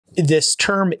this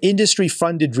term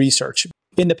industry-funded research.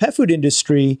 In the pet food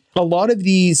industry, a lot of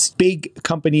these big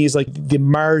companies like the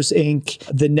Mars Inc.,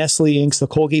 the Nestle Inc., the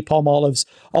Colgate-Palmolives,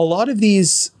 a lot of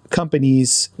these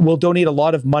companies will donate a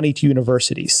lot of money to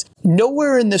universities.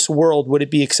 Nowhere in this world would it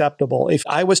be acceptable if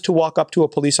I was to walk up to a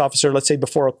police officer, let's say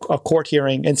before a court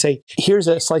hearing, and say, here's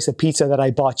a slice of pizza that I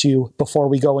bought you before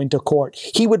we go into court.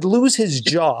 He would lose his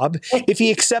job if he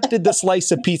accepted the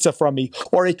slice of pizza from me.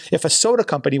 Or if a soda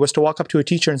company was to walk up to a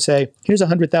teacher and say, here's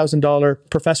 $100,000,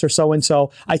 Professor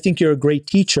so-and-so, I think you're a great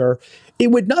teacher. It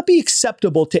would not be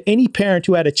acceptable to any parent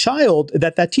who had a child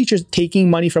that teacher's taking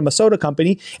money from a soda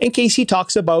company in case he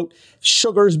talks about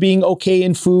sugars being okay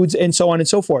in foods and so on and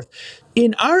so forth.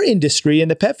 In our industry, in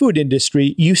the pet food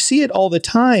industry, you see it all the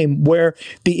time where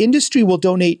the industry will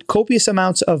donate copious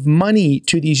amounts of money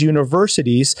to these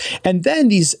universities, and then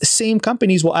these same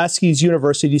companies will ask these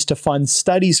universities to fund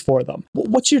studies for them.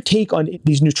 What's your take on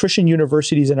these nutrition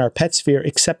universities in our pet sphere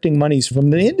accepting monies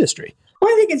from the industry?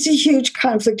 Well, I think it's a huge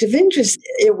conflict of interest.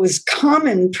 It was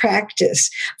common practice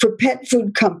for pet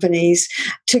food companies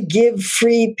to give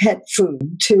free pet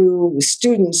food to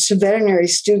students, to veterinary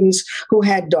students who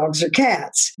had dogs or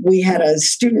cats. We had a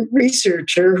student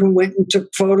researcher who went and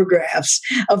took photographs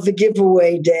of the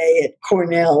giveaway day at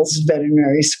Cornell's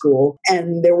veterinary school,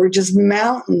 and there were just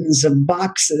mountains of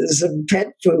boxes of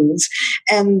pet foods,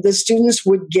 and the students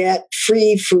would get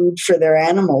free food for their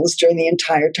animals during the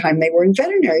entire time they were in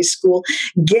veterinary school.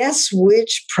 Guess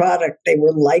which product they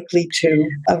were likely to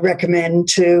recommend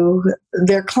to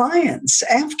their clients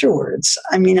afterwards.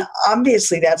 I mean,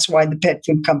 obviously, that's why the pet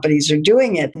food companies are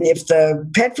doing it. If the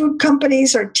pet food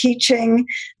companies are teaching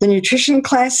the nutrition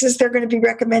classes, they're going to be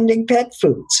recommending pet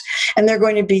foods. And they're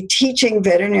going to be teaching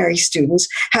veterinary students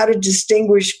how to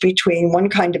distinguish between one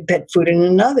kind of pet food and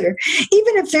another,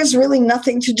 even if there's really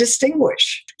nothing to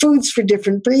distinguish. Foods for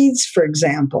different breeds, for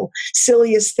example.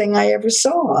 Silliest thing I ever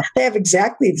saw. They have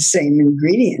exactly the same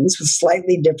ingredients with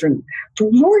slightly different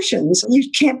proportions. You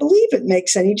can't believe it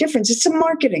makes any difference. It's a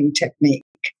marketing technique.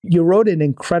 You wrote an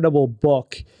incredible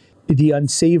book, The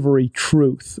Unsavory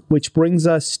Truth, which brings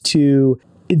us to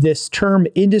this term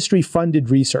industry-funded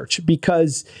research,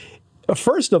 because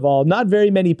first of all, not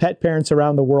very many pet parents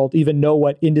around the world even know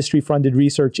what industry-funded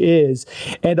research is.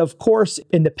 And of course,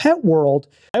 in the pet world,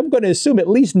 I'm going to assume at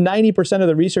least 90% of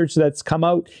the research that's come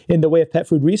out in the way of pet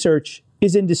food research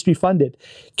is industry-funded.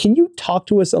 Can you talk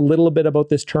to us a little bit about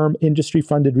this term,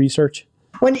 industry-funded research?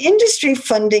 When industry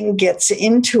funding gets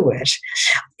into it,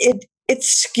 it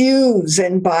skews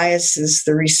and biases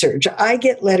the research. I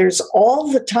get letters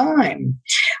all the time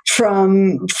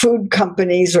from food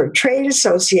companies or trade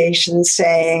associations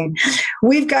saying,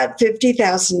 we've got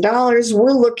 $50,000.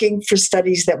 We're looking for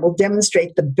studies that will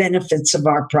demonstrate the benefits of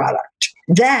our product.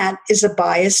 That is a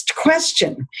biased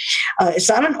question. It's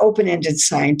not an open-ended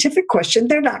scientific question.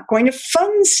 They're not going to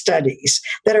fund studies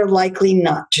that are likely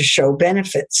not to show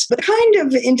benefits. The kind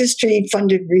of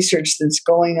industry-funded research that's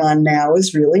going on now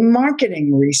is really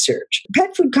marketing research.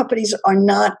 Pet food companies are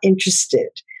not interested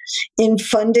in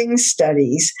funding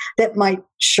studies that might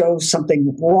show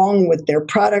something wrong with their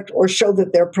product or show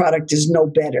that their product is no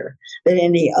better than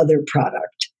any other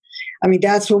product. I mean,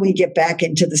 that's when we get back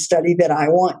into the study that I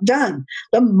want done.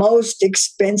 The most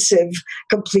expensive,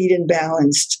 complete and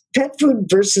balanced pet food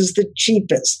versus the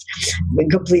cheapest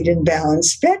complete and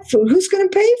balanced pet food. Who's going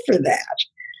to pay for that?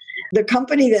 The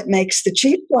company that makes the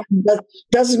cheap one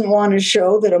doesn't want to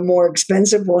show that a more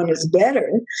expensive one is better.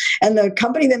 And the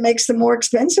company that makes the more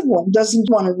expensive one doesn't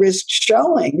want to risk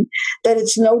showing that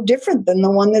it's no different than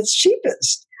the one that's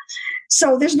cheapest.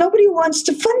 So there's nobody who wants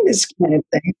to fund this kind of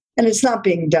thing, and it's not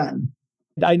being done.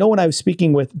 I know when I was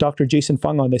speaking with Dr. Jason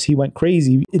Fung on this, he went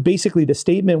crazy. Basically, the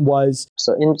statement was...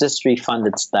 So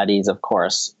industry-funded studies, of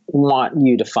course, want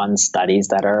you to fund studies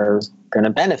that are going to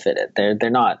benefit it. They're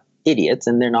not idiots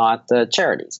and they're not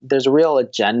charities. There's a real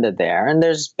agenda there. And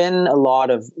there's been a lot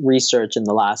of research in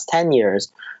the last 10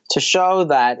 years to show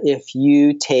that if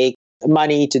you take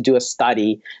money to do a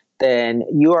study, then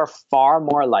you are far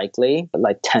more likely,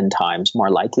 like 10 times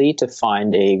more likely, to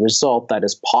find a result that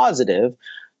is positive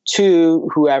to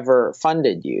whoever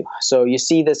funded you. So you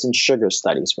see this in sugar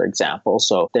studies, for example.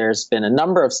 So there's been a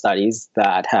number of studies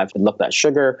that have looked at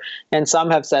sugar, and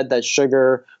some have said that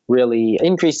sugar really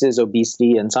increases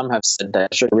obesity, and some have said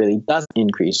that sugar really doesn't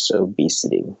increase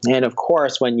obesity. And of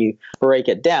course, when you break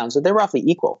it down, so they're roughly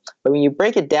equal, but when you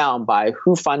break it down by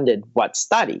who funded what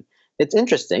study, it's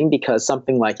interesting because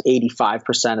something like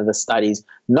 85% of the studies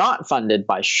not funded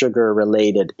by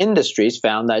sugar-related industries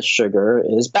found that sugar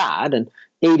is bad, and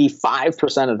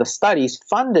 85% of the studies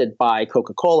funded by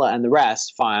Coca-Cola and the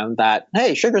rest found that,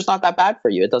 hey, sugar's not that bad for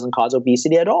you. It doesn't cause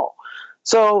obesity at all.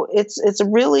 So it's a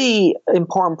really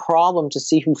important problem to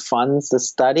see who funds the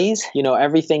studies.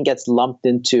 Everything gets lumped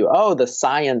into, the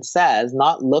science says,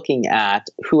 not looking at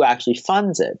who actually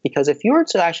funds it. Because if you were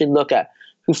to actually look at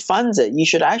who funds it, you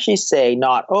should actually say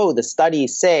not, the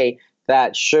studies say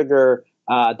that sugar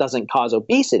doesn't cause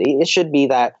obesity. It should be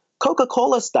that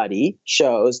Coca-Cola study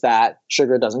shows that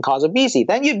sugar doesn't cause obesity.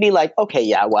 Then you'd be like, okay,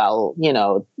 yeah, well,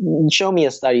 show me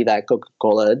a study that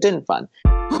Coca-Cola didn't fund.